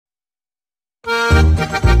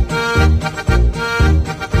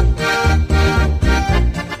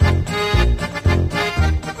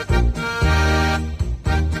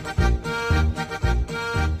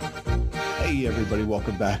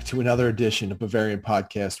back to another edition of Bavarian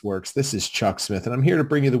Podcast Works. This is Chuck Smith, and I'm here to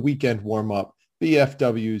bring you the weekend warm-up,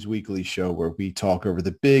 BFW's weekly show where we talk over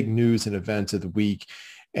the big news and events of the week.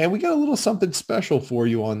 And we got a little something special for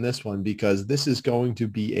you on this one because this is going to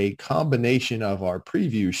be a combination of our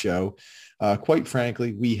preview show. Quite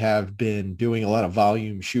frankly, we have been doing a lot of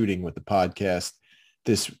volume shooting with the podcast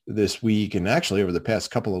this week and actually over the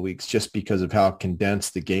past couple of weeks just because of how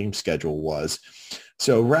condensed the game schedule was.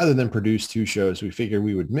 So rather than produce two shows, we figured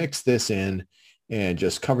we would mix this in and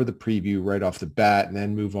just cover the preview right off the bat and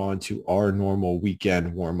then move on to our normal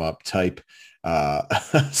weekend warm-up type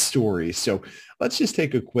stories. So let's just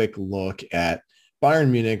take a quick look at Bayern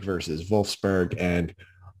Munich versus Wolfsburg and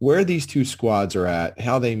where these two squads are at,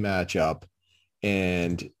 how they match up,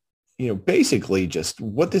 and basically just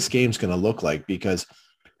what this game's going to look like, because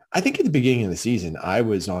I think at the beginning of the season, I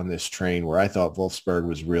was on this train where I thought Wolfsburg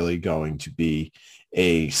was really going to be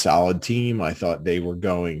a solid team. I thought they were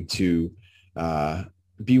going to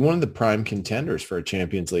be one of the prime contenders for a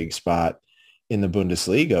Champions League spot in the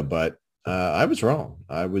Bundesliga, but I was wrong.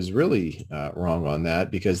 I was really wrong on that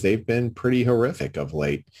because they've been pretty horrific of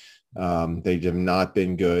late. They have not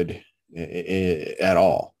been good at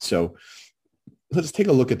all. So let's take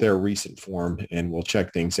a look at their recent form and we'll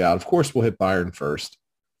check things out. Of course, we'll hit Bayern first.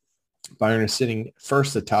 Bayern is sitting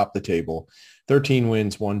first atop the table, 13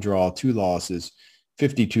 wins, 1 draw, 2 losses,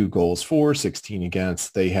 52 goals for, 16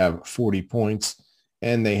 against. They have 40 points,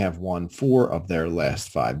 and they have won 4 of their last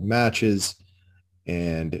 5 matches.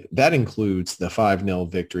 And that includes the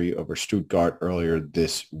 5-0 victory over Stuttgart earlier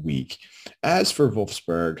this week. As for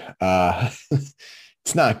Wolfsburg,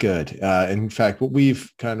 it's not good. In fact, what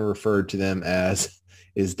we've kind of referred to them as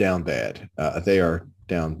is down bad. They are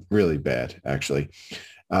down really bad, actually.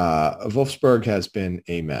 Wolfsburg has been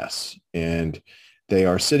a mess, and they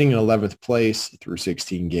are sitting in 11th place through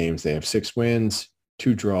 16 games. They have 6 wins,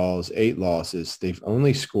 2 draws, 8 losses. They've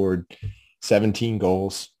only scored 17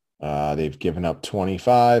 goals. They've given up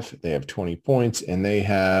 25. They have 20 points, and they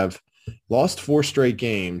have lost 4 straight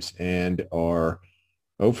games and are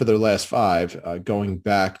for their last 5. Going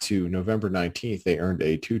back to November 19th, they earned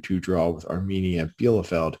a 2-2 draw with Arminia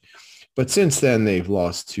Bielefeld. But since then, they've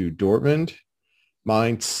lost to Dortmund,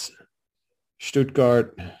 Mainz,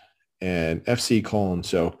 Stuttgart, and FC Cologne.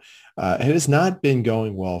 So it has not been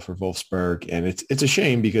going well for Wolfsburg, and it's a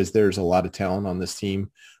shame because there's a lot of talent on this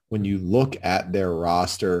team. When you look at their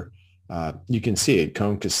roster, you can see it.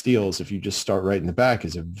 Cone Casteels, if you just start right in the back,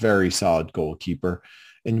 is a very solid goalkeeper.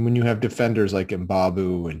 And when you have defenders like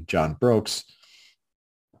Mbabu and John Brooks,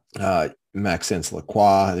 Maxence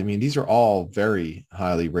Lacroix, I mean, these are all very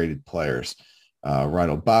highly rated players.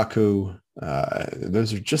 Rydel Baku,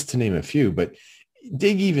 those are just to name a few, but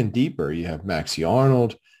dig even deeper. You have Maxi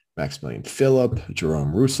Arnold, Maximilian Philipp,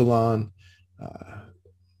 Jerome Roussillon,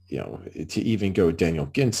 to even go Daniel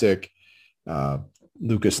Ginczek,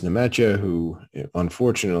 Lucas Nemecha, who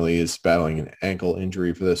unfortunately is battling an ankle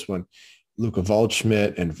injury for this one, Luca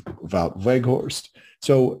Waldschmidt and Wout Weghorst.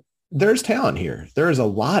 So there's talent here. There is a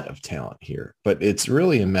lot of talent here, but it's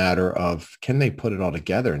really a matter of can they put it all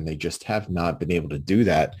together, and they just have not been able to do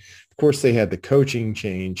that. Of course, they had the coaching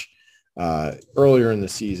change earlier in the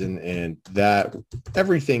season, and that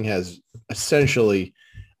everything has essentially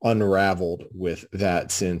unraveled with that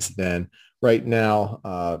since then. Right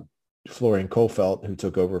now, Florian Kohfeldt, who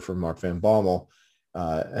took over from Mark van Bommel,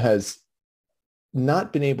 has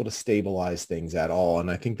not been able to stabilize things at all,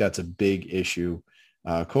 and I think that's a big issue.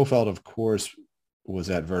 Kohfeldt, of course, was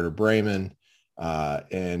at Werder Bremen,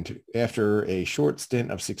 and after a short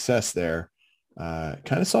stint of success there,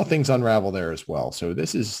 kind of saw things unravel there as well. So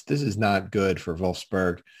this is not good for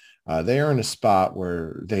Wolfsburg. They are in a spot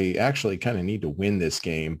where they actually kind of need to win this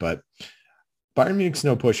game, but Bayern Munich's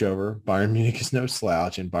no pushover. Bayern Munich is no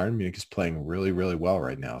slouch, and Bayern Munich is playing really, really well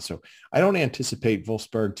right now. So I don't anticipate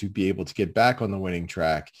Wolfsburg to be able to get back on the winning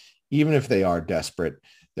track, even if they are desperate.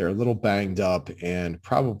 They're a little banged up and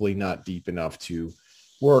probably not deep enough to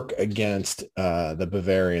work against the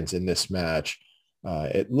Bavarians in this match.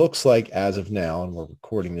 It looks like as of now, and we're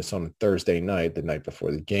recording this on a Thursday night, the night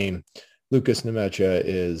before the game, Lucas Nemecha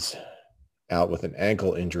is out with an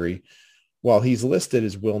ankle injury. While he's listed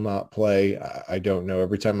as will not play, I don't know.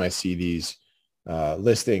 Every time I see these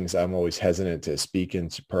listings, I'm always hesitant to speak in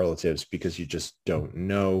superlatives because you just don't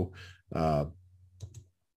know.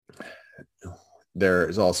 There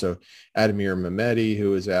is also Ademir Mehmeti,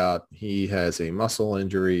 who is out. He has a muscle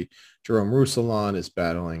injury. Jerome Roussillon is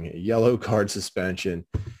battling a yellow card suspension.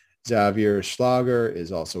 Xavier Schlager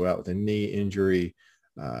is also out with a knee injury.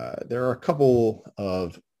 There are a couple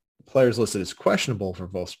of players listed as questionable for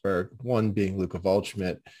Wolfsburg, one being Luca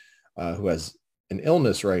Waldschmidt, who has an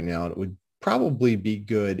illness right now. And it would probably be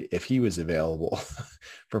good if he was available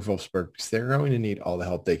for Wolfsburg, because they're going to need all the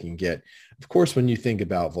help they can get. Of course, when you think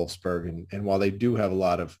about Wolfsburg, and while they do have a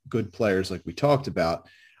lot of good players like we talked about,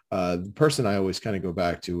 the person I always kind of go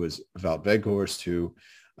back to is Wout Weghorst, who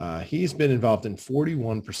he's been involved in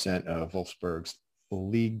 41% of Wolfsburg's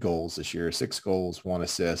league goals this year, 6 goals, 1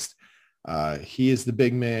 assist. He is the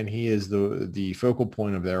big man. He is the focal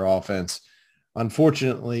point of their offense.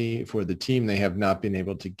 Unfortunately for the team, they have not been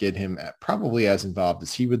able to get him probably as involved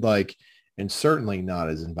as he would like, and certainly not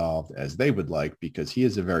as involved as they would like, because he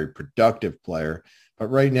is a very productive player, but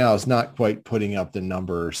right now is not quite putting up the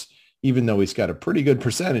numbers. Even though he's got a pretty good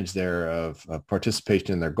percentage there of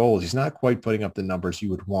participation in their goals, he's not quite putting up the numbers you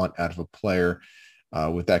would want out of a player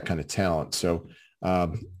with that kind of talent. So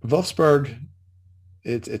Wolfsburg,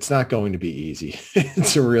 it's not going to be easy.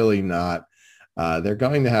 It's really not. They're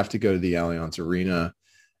going to have to go to the Allianz Arena.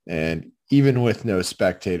 And even with no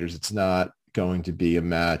spectators, it's not going to be a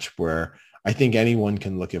match where I think anyone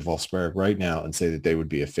can look at Wolfsburg right now and say that they would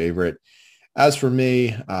be a favorite. As for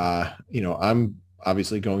me, I'm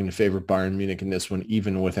obviously going to favor Bayern Munich in this one,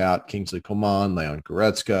 even without Kingsley Coman, Leon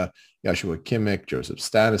Goretzka, Joshua Kimmich, Joseph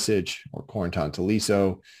Stanisic, or Corentin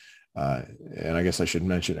Tolisso. And I guess I should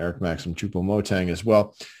mention Eric Maxim Choupo-Moting as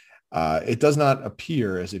well. It does not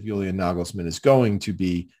appear as if Julian Nagelsmann is going to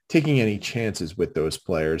be taking any chances with those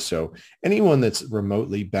players. So anyone that's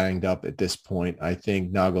remotely banged up at this point, I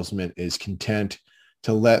think Nagelsmann is content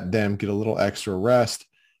to let them get a little extra rest,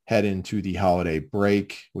 head into the holiday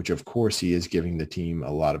break, which of course he is giving the team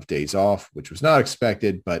a lot of days off, which was not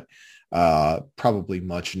expected, but probably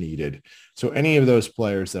much needed. So any of those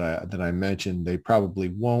players that I mentioned, they probably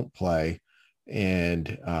won't play.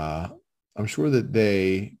 And I'm sure that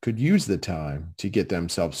they could use the time to get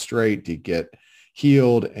themselves straight, to get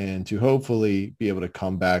healed, and to hopefully be able to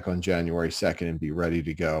come back on January 2nd and be ready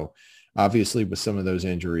to go. Obviously, with some of those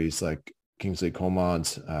injuries, like Kingsley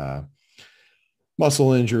Coman's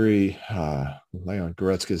muscle injury, Leon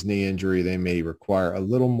Goretzka's knee injury, they may require a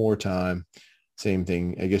little more time. Same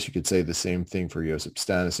thing, I guess you could say the same thing for Josip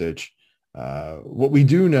Stanisic. What we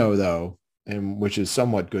do know, though, and which is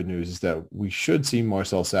somewhat good news, is that we should see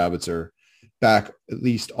Marcel Sabitzer back at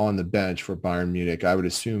least on the bench for Bayern Munich. I would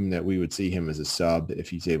assume that we would see him as a sub if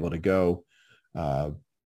he's able to go.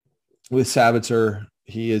 With Sabitzer,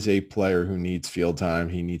 he is a player who needs field time.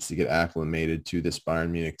 He needs to get acclimated to this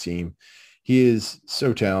Bayern Munich team. He is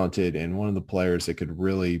so talented and one of the players that could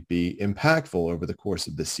really be impactful over the course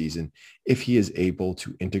of this season if he is able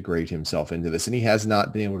to integrate himself into this. And he has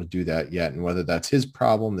not been able to do that yet. And whether that's his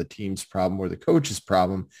problem, the team's problem, or the coach's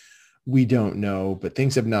problem, we don't know. But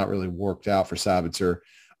things have not really worked out for Sabitzer.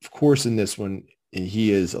 Of course, in this one,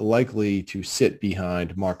 he is likely to sit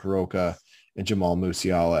behind Marc Roca and Jamal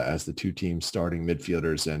Musiala as the two teams starting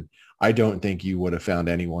midfielders. And I don't think you would have found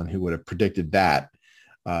anyone who would have predicted that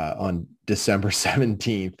on December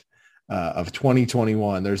 17th of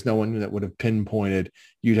 2021. There's no one that would have pinpointed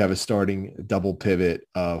you'd have a starting double pivot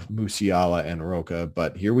of Musiala and Roca,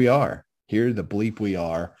 but here we are. Here the bleep we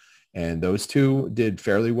are. And those two did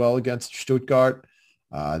fairly well against Stuttgart.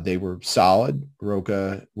 They were solid.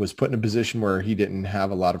 Roca was put in a position where he didn't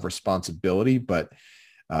have a lot of responsibility, but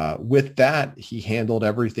with that, he handled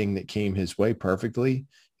everything that came his way perfectly.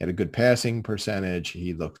 He had a good passing percentage.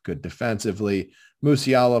 He looked good defensively.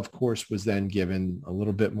 Musiala, of course, was then given a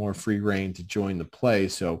little bit more free rein to join the play.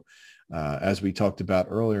 So as we talked about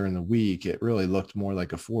earlier in the week, it really looked more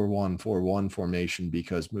like a 4-1-4-1 formation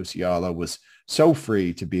because Musiala was so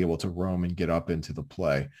free to be able to roam and get up into the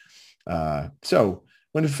play. So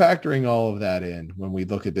when factoring all of that in, when we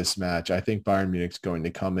look at this match, I think Bayern Munich's going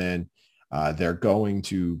to come in. They're going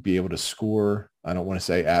to be able to score. I don't want to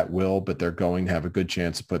say at will, but they're going to have a good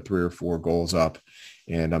chance to put 3 or 4 goals up.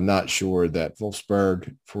 And I'm not sure that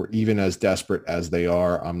Wolfsburg, for even as desperate as they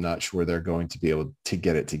are, I'm not sure they're going to be able to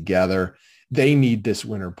get it together. They need this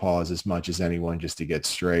winter pause as much as anyone just to get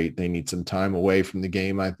straight. They need some time away from the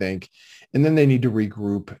game, I think. And then they need to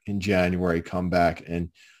regroup in January, come back and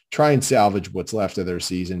try and salvage what's left of their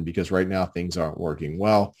season, because right now things aren't working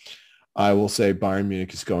well. I will say Bayern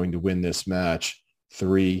Munich is going to win this match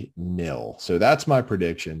 3-0. So that's my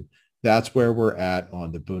prediction. That's where we're at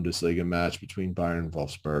on the Bundesliga match between Bayern and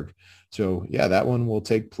Wolfsburg. So, yeah, that one will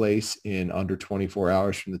take place in under 24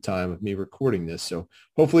 hours from the time of me recording this. So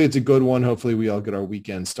hopefully it's a good one. Hopefully we all get our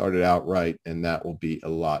weekend started out right, and that will be a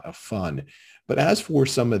lot of fun. But as for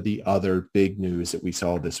some of the other big news that we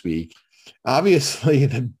saw this week, obviously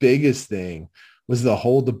the biggest thing was the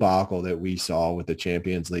whole debacle that we saw with the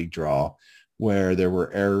Champions League draw, where there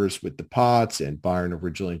were errors with the pots and Bayern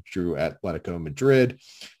originally drew Atletico Madrid.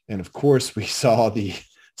 And of course, we saw the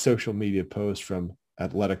social media post from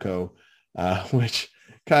Atletico, which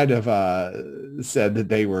kind of said that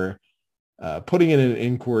they were putting in an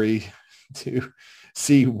inquiry to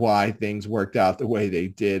see why things worked out the way they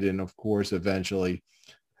did. And of course, eventually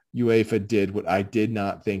UEFA did what I did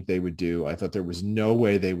not think they would do. I thought there was no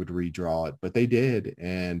way they would redraw it, but they did.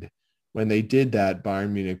 And when they did that,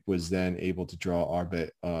 Bayern Munich was then able to draw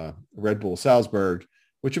Red Bull Salzburg,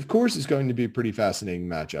 which of course is going to be a pretty fascinating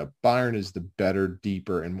matchup. Bayern is the better,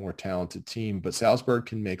 deeper, and more talented team, but Salzburg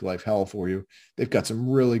can make life hell for you. They've got some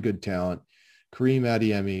really good talent. Karim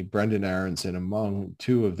Adeyemi, Brendan Aronson, among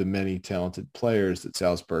two of the many talented players that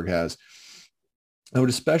Salzburg has. I would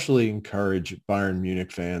especially encourage Bayern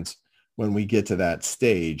Munich fans when we get to that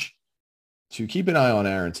stage to keep an eye on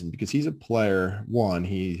Aronson, because he's a player. One,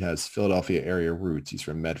 he has Philadelphia area roots. He's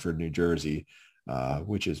from Medford, New Jersey,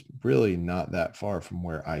 which is really not that far from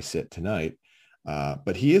where I sit tonight.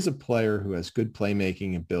 But he is a player who has good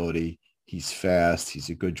playmaking ability. He's fast. He's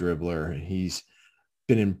a good dribbler. He's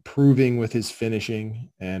been improving with his finishing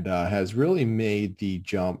and has really made the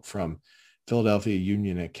jump from Philadelphia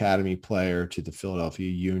Union Academy player to the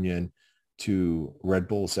Philadelphia Union to Red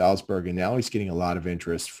Bull Salzburg. And now he's getting a lot of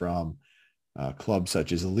interest from clubs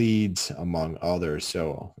such as Leeds, among others.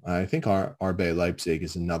 So I think RB Leipzig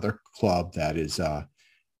is another club that is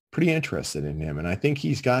pretty interested in him. And I think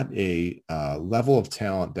he's got a level of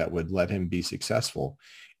talent that would let him be successful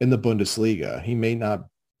in the Bundesliga. He may not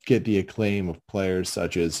get the acclaim of players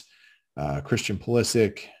such as Christian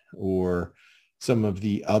Pulisic or some of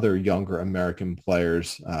the other younger American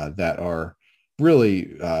players that are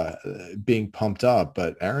really being pumped up.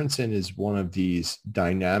 But Aronson is one of these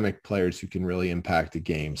dynamic players who can really impact the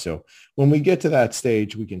game. So when we get to that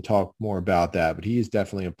stage, we can talk more about that. But he is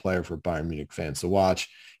definitely a player for Bayern Munich fans to watch.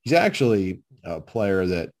 He's actually a player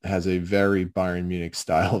that has a very Bayern Munich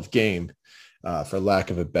style of game, for lack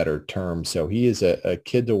of a better term. So he is a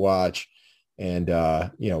kid to watch. And,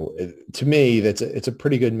 to me, it's a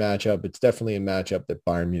pretty good matchup. It's definitely a matchup that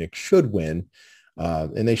Bayern Munich should win.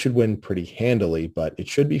 And they should win pretty handily, but it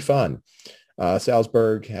should be fun.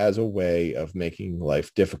 Salzburg has a way of making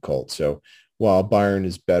life difficult. So while Bayern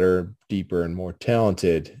is better, deeper, and more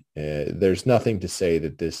talented, there's nothing to say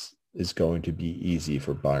that this is going to be easy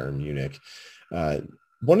for Bayern Munich.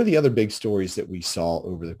 One of the other big stories that we saw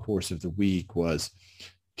over the course of the week was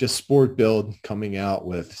just Sport Bild coming out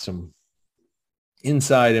with some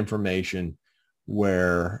inside information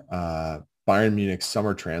where Bayern Munich's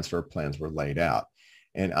summer transfer plans were laid out.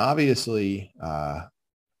 And obviously, Robert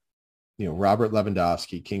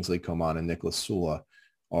Lewandowski, Kingsley Coman, and Niklas Süle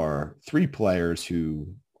are three players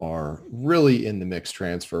who are really in the mix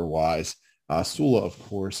transfer-wise. Süle, of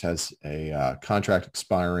course, has a contract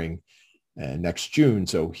expiring next June,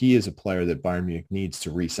 so he is a player that Bayern Munich needs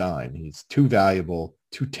to re-sign. He's too valuable,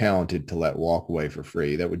 too talented to let walk away for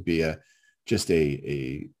free. That would be just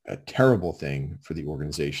a terrible thing for the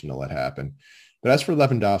organization to let happen. But as for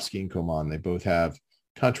Lewandowski and Coman, they both have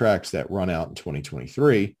contracts that run out in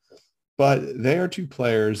 2023, but they are two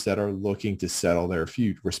players that are looking to settle their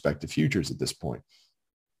respective futures at this point.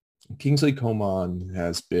 Kingsley Coman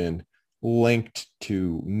has been linked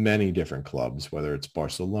to many different clubs, whether it's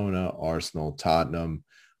Barcelona, Arsenal, Tottenham,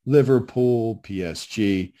 Liverpool,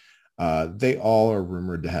 PSG. They all are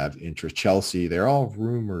rumored to have interest. Chelsea, they're all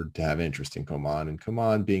rumored to have interest in Coman. And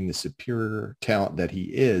Coman, being the superior talent that he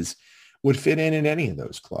is, would fit in any of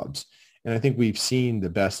those clubs. And I think we've seen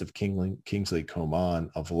the best of Kingsley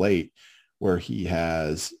Coman of late, where he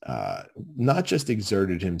has not just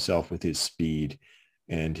exerted himself with his speed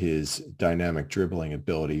and his dynamic dribbling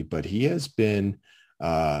ability, but he has been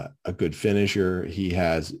a good finisher. He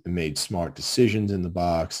has made smart decisions in the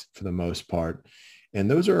box for the most part. And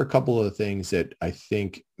those are a couple of things that I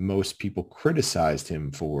think most people criticized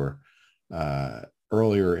him for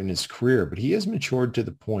earlier in his career, but he has matured to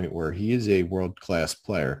the point where he is a world-class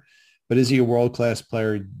player. But is he a world-class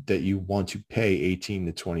player that you want to pay 18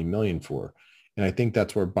 to 20 million for? And I think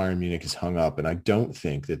that's where Bayern Munich is hung up. And I don't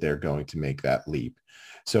think that they're going to make that leap.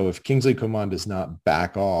 So if Kingsley Coman does not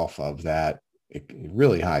back off of that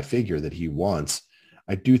really high figure that he wants,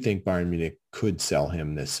 I do think Bayern Munich could sell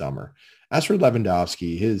him this summer. As for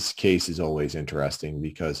Lewandowski, his case is always interesting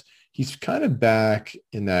because he's kind of back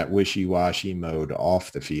in that wishy-washy mode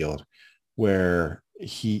off the field, where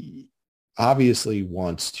he obviously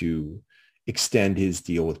wants to extend his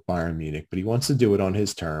deal with Bayern Munich, but he wants to do it on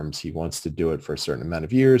his terms. He wants to do it for a certain amount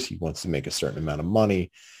of years. He wants to make a certain amount of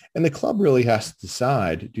money. And the club really has to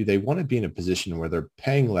decide, do they want to be in a position where they're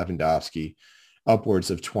paying Lewandowski upwards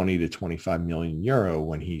of 20 to 25 million euro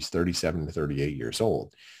when he's 37 to 38 years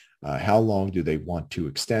old? How long do they want to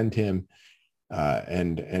extend him?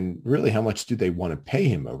 And really, how much do they want to pay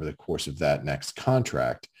him over the course of that next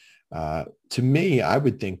contract? To me, I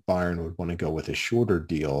would think Bayern would want to go with a shorter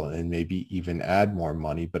deal and maybe even add more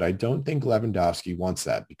money, but I don't think Lewandowski wants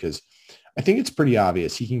that because I think it's pretty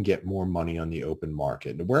obvious he can get more money on the open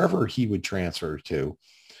market. Wherever he would transfer to,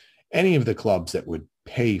 any of the clubs that would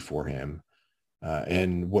pay for him,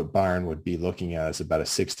 and what Bayern would be looking at is about a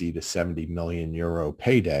 60 to 70 million euro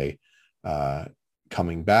payday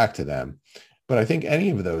coming back to them. But I think any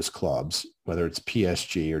of those clubs, whether it's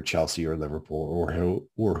PSG or Chelsea or Liverpool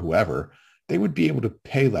or whoever, they would be able to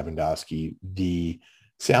pay Lewandowski the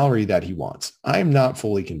salary that he wants. I'm not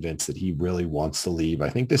fully convinced that he really wants to leave. I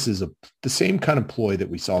think this is the same kind of ploy that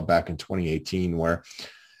we saw back in 2018 where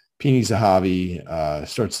Pini Zahavi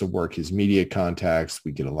starts to work his media contacts.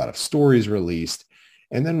 We get a lot of stories released.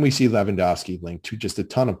 And then we see Lewandowski linked to just a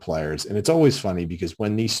ton of players. And it's always funny because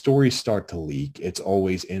when these stories start to leak, it's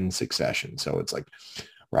always in succession. So it's like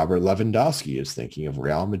Robert Lewandowski is thinking of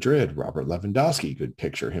Real Madrid. Robert Lewandowski could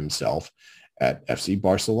picture himself at FC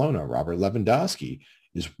Barcelona. Robert Lewandowski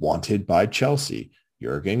is wanted by Chelsea.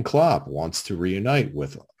 Jurgen Klopp wants to reunite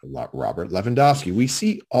with Robert Lewandowski. We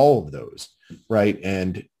see all of those, right?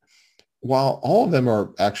 And while all of them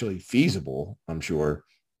are actually feasible, I'm sure,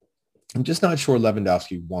 I'm just not sure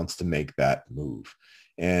Lewandowski wants to make that move.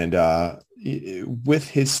 And with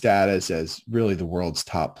his status as really the world's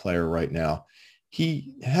top player right now,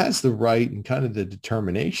 he has the right and kind of the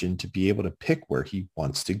determination to be able to pick where he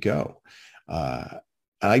wants to go.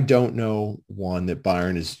 I don't know, one, that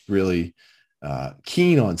Bayern is really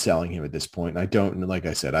keen on selling him at this point. And like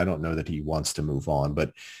I said, I don't know that he wants to move on,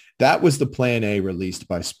 but that was the plan A released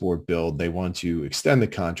by Sport Bild. They want to extend the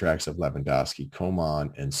contracts of Lewandowski,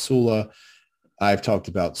 Coman, and Sula. I've talked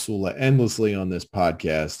about Sula endlessly on this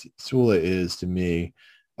podcast. Sula is, to me,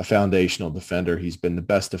 a foundational defender. He's been the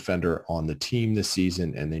best defender on the team this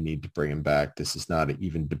season, and they need to bring him back. This is not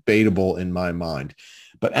even debatable in my mind.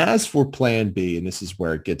 But as for plan B, and this is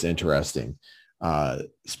where it gets interesting,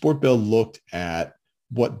 Sport Bild looked at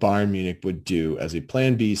what Bayern Munich would do as a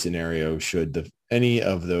plan B scenario should any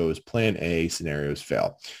of those plan A scenarios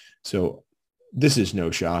fail. So this is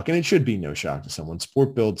no shock, and it should be no shock to someone.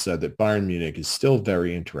 Sport Bild said that Bayern Munich is still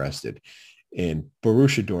very interested in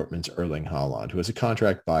Borussia Dortmund's Erling Haaland, who has a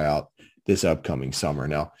contract buyout this upcoming summer.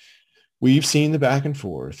 Now, we've seen the back and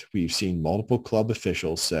forth. We've seen multiple club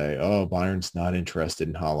officials say, oh, Bayern's not interested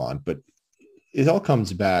in Haaland, but it all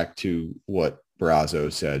comes back to what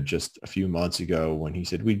Brazzo said just a few months ago when he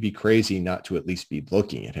said we'd be crazy not to at least be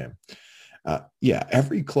looking at him.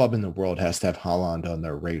 Every club in the world has to have Haaland on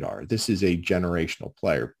their radar. This is a generational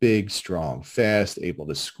player, big, strong, fast, able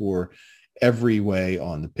to score every way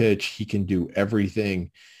on the pitch. He can do everything.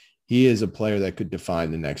 He is a player that could define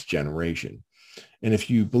the next generation. And if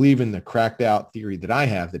you believe in the cracked out theory that I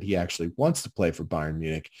have that he actually wants to play for Bayern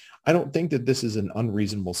Munich, I don't think that this is an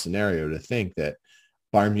unreasonable scenario to think that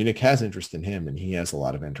Bayern Munich has interest in him and he has a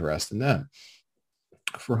lot of interest in them.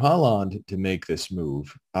 For Haaland to make this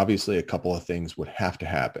move, obviously a couple of things would have to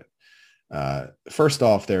happen. First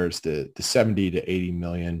off, there's the 70 to 80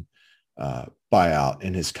 million buyout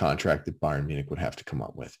in his contract that Bayern Munich would have to come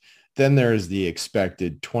up with. Then there's the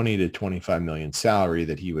expected 20 to 25 million salary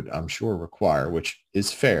that he would, I'm sure, require, which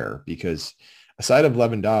is fair because aside of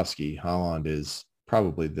Lewandowski, Haaland is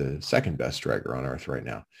probably the second best striker on earth right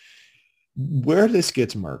now. Where this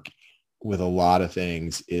gets murky with a lot of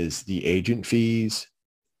things is the agent fees,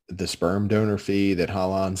 the sperm donor fee that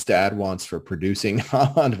Haaland's dad wants for producing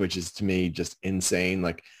Haaland, which is to me just insane.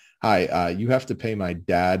 Like, hi, you have to pay my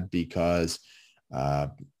dad because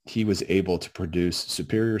he was able to produce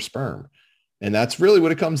superior sperm. And that's really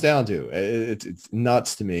what it comes down to. It's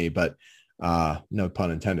nuts to me, but no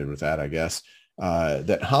pun intended with that, I guess,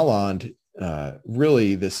 that Haaland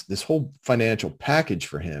really this whole financial package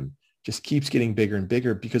for him just keeps getting bigger and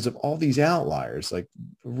bigger because of all these outliers. Like,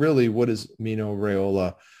 really, what is Mino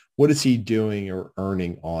Raiola? What is he doing or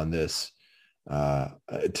earning on this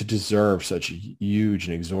to deserve such huge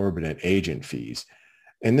and exorbitant agent fees?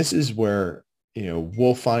 And this is where,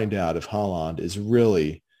 we'll find out if Haaland is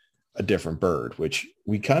really a different bird, which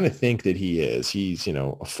we kind of think that he is. He's,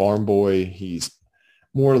 a farm boy. He's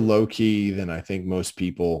more low key than I think most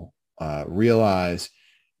people realize.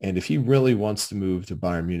 And if he really wants to move to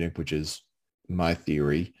Bayern Munich, which is my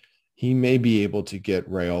theory, he may be able to get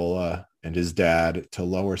Raiola and his dad to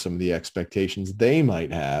lower some of the expectations they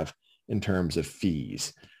might have in terms of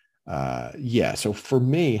fees. So for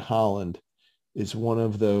me, Haaland is one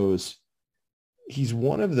of those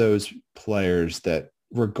players that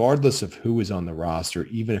regardless of who is on the roster,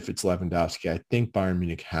 even if it's Lewandowski, I think Bayern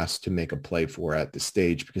Munich has to make a play for at this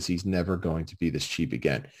stage because he's never going to be this cheap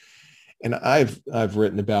again. And I've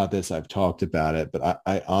written about this, I've talked about it, but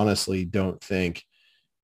I honestly don't think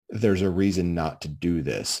there's a reason not to do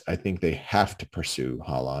this. I think they have to pursue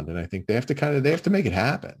Haaland, and I think they have to make it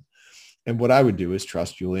happen. And what I would do is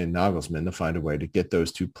trust Julian Nagelsmann to find a way to get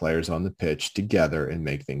those two players on the pitch together and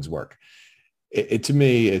make things work. To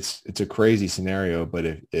me, it's a crazy scenario, but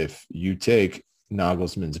if you take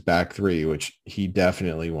Nagelsmann's back three, which he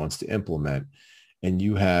definitely wants to implement, and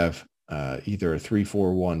you have either a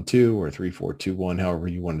 3-4-1-2 or 3-4-2-1, however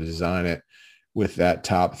you want to design it, with that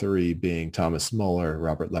top three being Thomas Muller,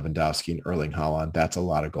 Robert Lewandowski, and Erling Haaland, that's a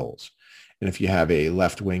lot of goals. And if you have a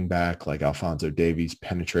left wing back like Alphonso Davies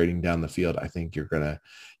penetrating down the field, I think you're gonna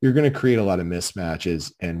create a lot of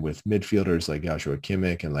mismatches. And with midfielders like Joshua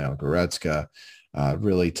Kimmich and Leon Goretzka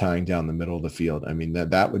really tying down the middle of the field, I mean,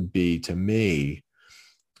 that would be, to me,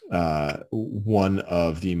 one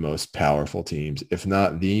of the most powerful teams, if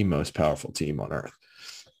not the most powerful team on earth.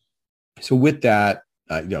 So with that,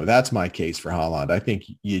 that's my case for Haaland. I think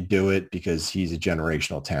you do it because he's a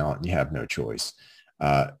generational talent and you have no choice.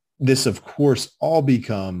 This, of course, all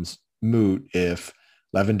becomes moot if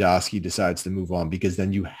Lewandowski decides to move on, because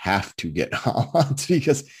then you have to get Haaland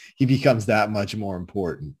because he becomes that much more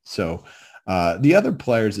important. So the other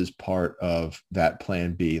players as part of that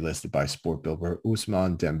plan B listed by Sport Bill were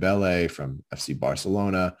Ousmane Dembele from FC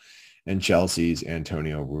Barcelona and Chelsea's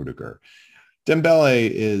Antonio Rudiger. Dembele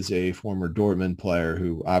is a former Dortmund player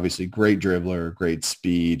who obviously great dribbler, great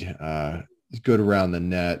speed, good around the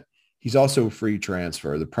net. He's also a free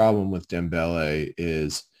transfer. The problem with Dembele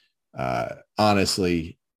is,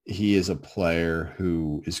 honestly, he is a player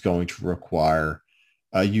who is going to require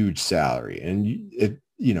a huge salary. And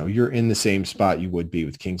you're in the same spot you would be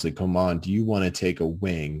with Kingsley Coman. Do you want to take a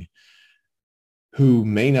wing who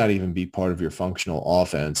may not even be part of your functional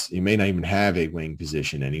offense? You may not even have a wing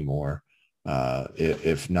position anymore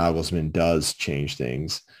if Nagelsmann does change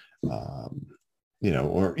things.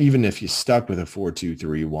 Or even if you stuck with a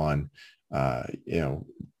 4-2-3-1,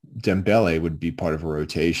 Dembele would be part of a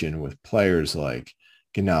rotation with players like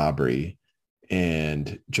Gnabry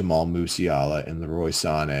and Jamal Musiala and Leroy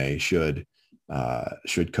Sané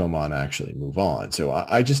should Coman actually move on. So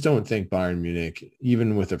I just don't think Bayern Munich,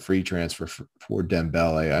 even with a free transfer for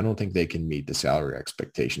Dembele, I don't think they can meet the salary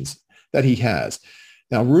expectations that he has.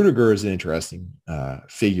 Now, Rudiger is an interesting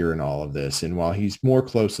figure in all of this. And while he's more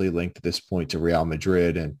closely linked at this point to Real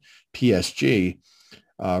Madrid and PSG,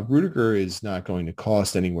 Rudiger is not going to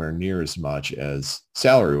cost anywhere near as much as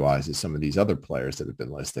salary-wise as some of these other players that have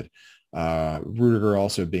been listed. Rudiger,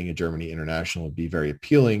 also being a Germany international, would be very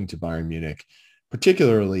appealing to Bayern Munich,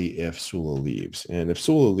 particularly if Süle leaves. And if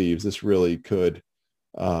Süle leaves, this really could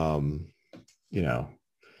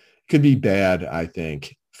be bad, I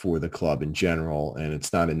think, for the club in general. And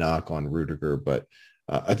it's not a knock on Rudiger, but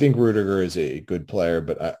I think Rudiger is a good player,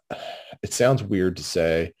 but it sounds weird to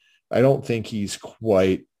say. I don't think he's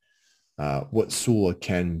quite what Süle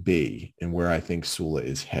can be and where I think Süle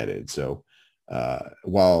is headed. So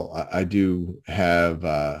while I do have,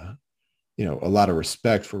 a lot of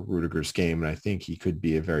respect for Rudiger's game, and I think he could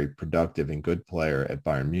be a very productive and good player at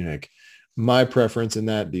Bayern Munich, my preference in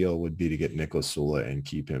that deal would be to get Niklas Süle and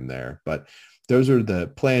keep him there. But those are the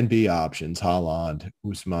plan B options: Haaland,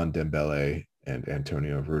 Ousmane Dembele, and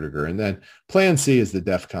Antonio Rudiger. And then plan C is the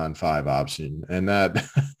DEFCON 5 option. And that,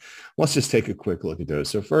 let's just take a quick look at those.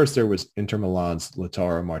 So first, there was Inter Milan's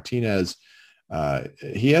Lautaro Martinez.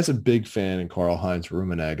 He has a big fan in Karl-Heinz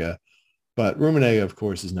Rummenigge, but Rummenigge, of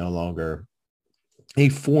course, is no longer a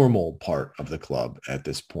formal part of the club at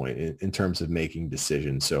this point in terms of making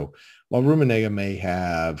decisions. So while Rummenigge may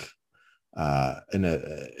have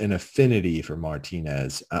an affinity for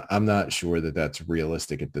Martinez, I'm not sure that that's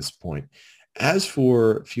realistic at this point. As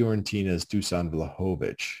for Fiorentina's Dusan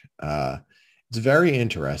Vlahovic, it's very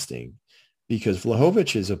interesting because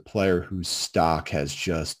Vlahovic is a player whose stock has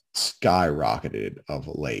just skyrocketed of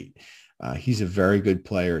late. He's a very good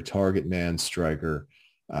player, target man, striker.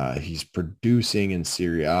 He's producing in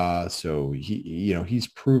Serie A, so he's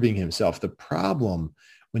proving himself. The problem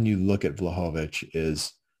when you look at Vlahovic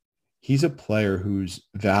is he's a player whose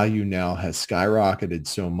value now has skyrocketed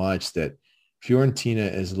so much that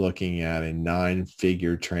Fiorentina is looking at a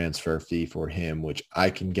 9-figure transfer fee for him, which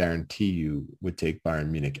I can guarantee you would take Bayern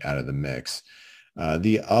Munich out of the mix.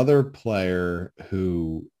 The other player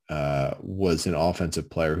who was an offensive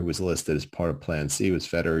player who was listed as part of Plan C was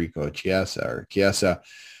Federico Chiesa,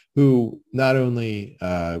 who not only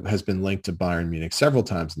has been linked to Bayern Munich several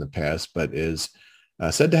times in the past, but is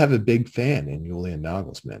said to have a big fan in Julian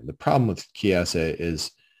Nagelsmann. The problem with Chiesa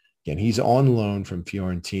is, again, he's on loan from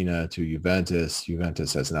Fiorentina to Juventus.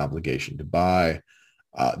 Juventus has an obligation to buy.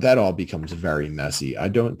 That all becomes very messy. I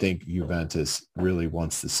don't think Juventus really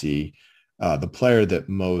wants to see the player that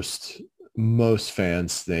most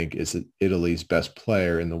fans think is Italy's best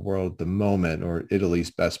player in the world at the moment, or Italy's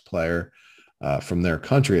best player from their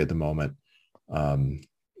country at the moment.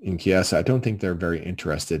 In Chiesa, I don't think they're very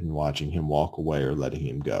interested in watching him walk away or letting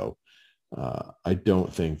him go. I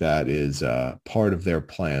don't think that is part of their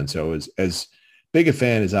plan. So as big a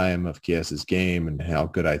fan as I am of Chiesa's game and how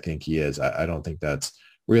good I think he is, I don't think that's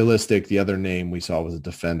realistic. The other name we saw was a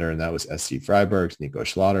defender, and that was SC Freiburg's Nico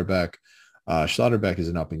Schlotterbeck. Schlotterbeck is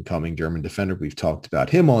an up-and-coming German defender. We've talked about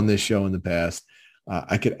him on this show in the past.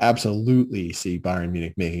 I could absolutely see Bayern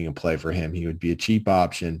Munich making a play for him. He would be a cheap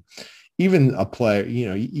option. Even a player,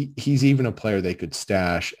 he's even a player they could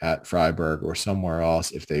stash at Freiburg or somewhere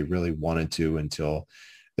else if they really wanted to, until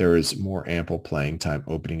there is more ample playing time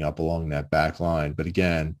opening up along that back line. But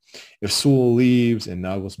again, if Sewell leaves and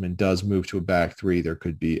Nagelsmann does move to a back three, there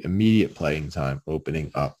could be immediate playing time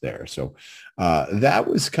opening up there. So that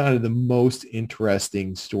was kind of the most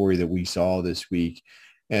interesting story that we saw this week.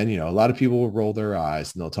 And, a lot of people will roll their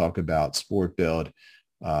eyes and they'll talk about Sport Build,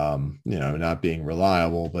 not being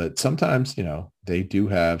reliable, but sometimes, they do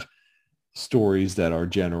have stories that are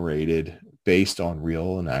generated based on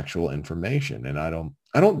real and actual information. And I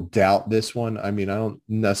don't doubt this one. I mean, I don't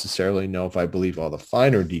necessarily know if I believe all the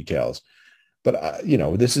finer details, but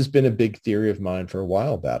this has been a big theory of mine for a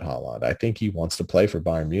while about Haaland. I think he wants to play for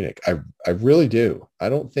Bayern Munich. I really do. I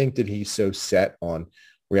don't think that he's so set on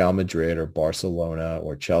Real Madrid or Barcelona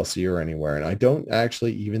or Chelsea or anywhere. And I don't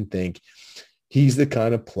actually even think he's the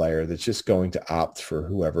kind of player that's just going to opt for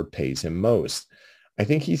whoever pays him most. I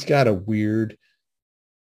think he's got a weird,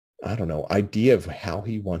 idea of how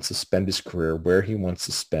he wants to spend his career, where he wants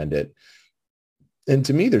to spend it. And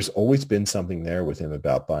to me, there's always been something there with him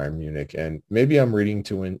about Bayern Munich. And maybe I'm reading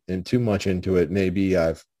too much into it. Maybe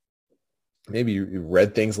I've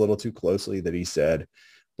read things a little too closely that he said.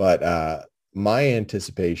 But my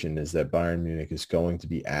anticipation is that Bayern Munich is going to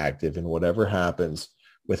be active in whatever happens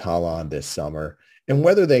with Haaland this summer. And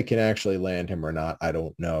whether they can actually land him or not, I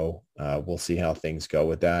don't know. We'll see how things go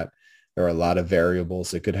with that. There are a lot of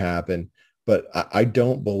variables that could happen, but I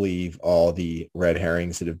don't believe all the red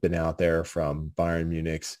herrings that have been out there from Bayern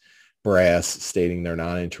Munich's brass stating they're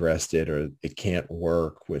not interested or it can't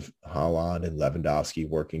work with Haaland and Lewandowski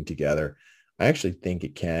working together. I actually think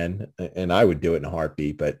it can, and I would do it in a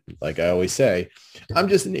heartbeat. But like I always say, I'm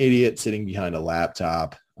just an idiot sitting behind a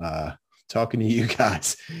laptop talking to you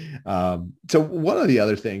guys. So one of the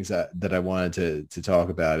other things that I wanted to talk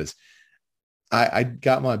about is I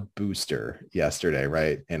got my booster yesterday,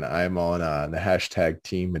 right? And I'm on the hashtag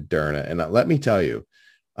Team Moderna. And let me tell you,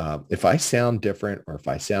 if I sound different or if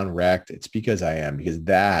I sound wrecked, it's because I am, because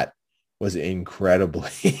that was incredibly,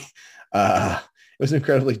 it was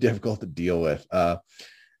incredibly difficult to deal with.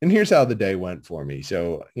 And here's how the day went for me.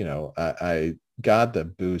 So, I got the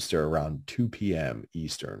booster around 2 p.m.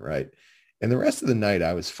 Eastern, right? And the rest of the night,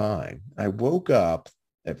 I was fine. I woke up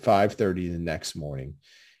at 5:30 the next morning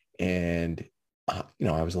and,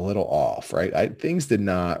 I was a little off, right? Things did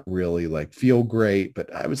not really feel great,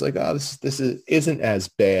 but I was like, oh, this isn't as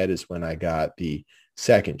bad as when I got the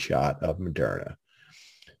second shot of Moderna.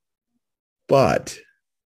 But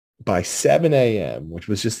by 7 a.m., which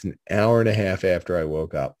was just an hour and a half after I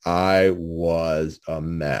woke up, I was a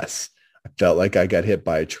mess. I felt like I got hit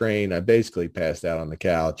by a train. I basically passed out on the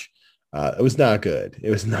couch. It was not good. It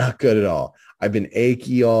was not good at all. I've been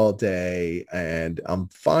achy all day, and I'm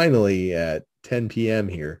finally at 10 p.m.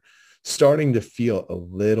 here, starting to feel a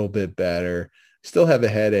little bit better. Still have a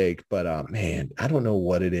headache, but man, I don't know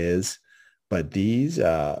what it is, but these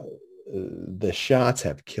the shots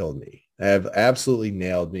have killed me. Have absolutely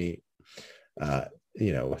nailed me.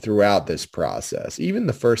 Throughout this process, even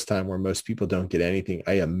the first time where most people don't get anything,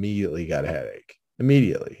 I immediately got a headache.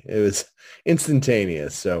 Immediately, it was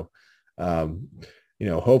instantaneous. So,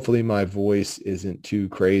 hopefully my voice isn't too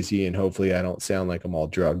crazy and hopefully I don't sound like I'm all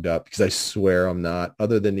drugged up, because I swear I'm not.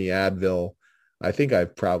 Other than the Advil, I think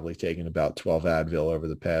I've probably taken about 12 Advil over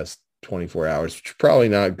the past 24 hours, which is probably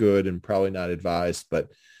not good and probably not advised, but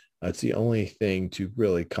it's the only thing to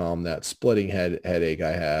really calm that splitting headache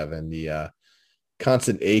I have and the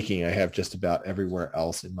constant aching I have just about everywhere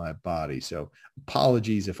else in my body. So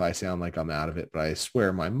apologies if I sound like I'm out of it, but I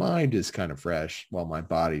swear my mind is kind of fresh while my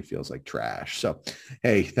body feels like trash. So,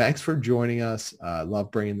 hey, thanks for joining us. I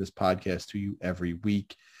love bringing this podcast to you every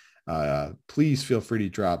week. Please feel free to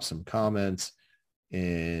drop some comments.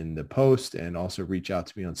 in the post, and also reach out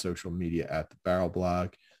to me on social media at the Barrel Blog.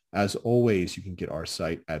 As always, you can get our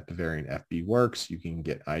site at Bavarian FB Works. You can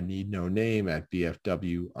get I Need No Name at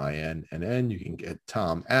BFWINNN. You can get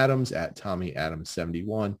Tom Adams at Tommy Adams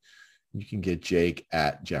 71. You can get Jake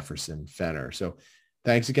at Jefferson Fenner. So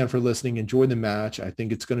thanks again for listening. Enjoy the match. I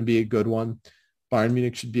think it's going to be a good one. Bayern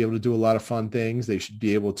Munich should be able to do a lot of fun things. They should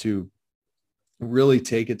be able to really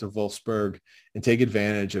take it to Wolfsburg and take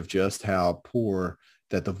advantage of just how poor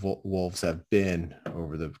that the Wolves have been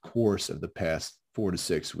over the course of the past 4 to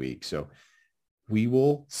 6 weeks. So we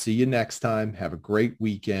will see you next time. Have a great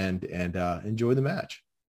weekend and enjoy the match.